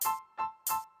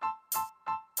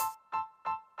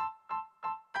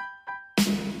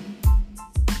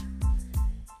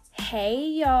Hey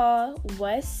y'all,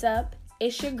 what's up?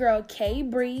 It's your girl K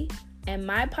Bree, and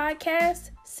my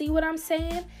podcast, See What I'm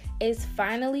Saying, is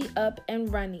finally up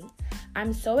and running.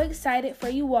 I'm so excited for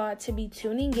you all to be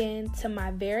tuning in to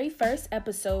my very first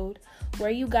episode where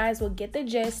you guys will get the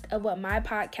gist of what my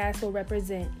podcast will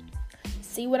represent.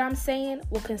 See What I'm Saying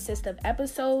will consist of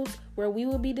episodes where we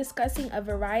will be discussing a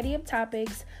variety of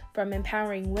topics from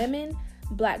empowering women,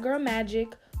 Black girl magic,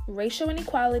 racial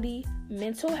inequality,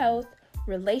 mental health,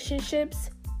 relationships,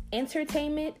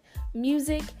 entertainment,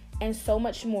 music, and so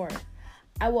much more.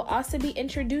 I will also be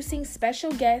introducing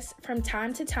special guests from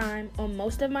time to time on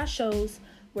most of my shows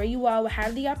where you all will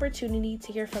have the opportunity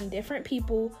to hear from different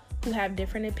people who have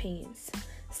different opinions.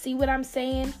 See What I'm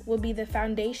Saying will be the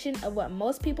foundation of what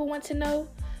most people want to know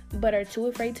but are too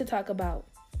afraid to talk about.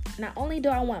 Not only do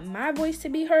I want my voice to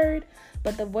be heard,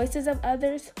 but the voices of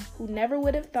others who never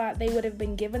would have thought they would have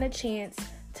been given a chance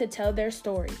to tell their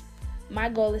story. My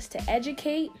goal is to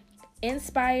educate,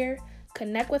 inspire,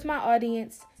 connect with my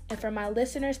audience, and for my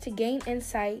listeners to gain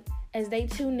insight as they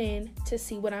tune in to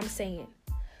See What I'm Saying.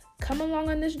 Come along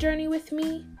on this journey with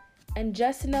me, and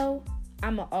just know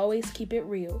I'ma always keep it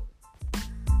real.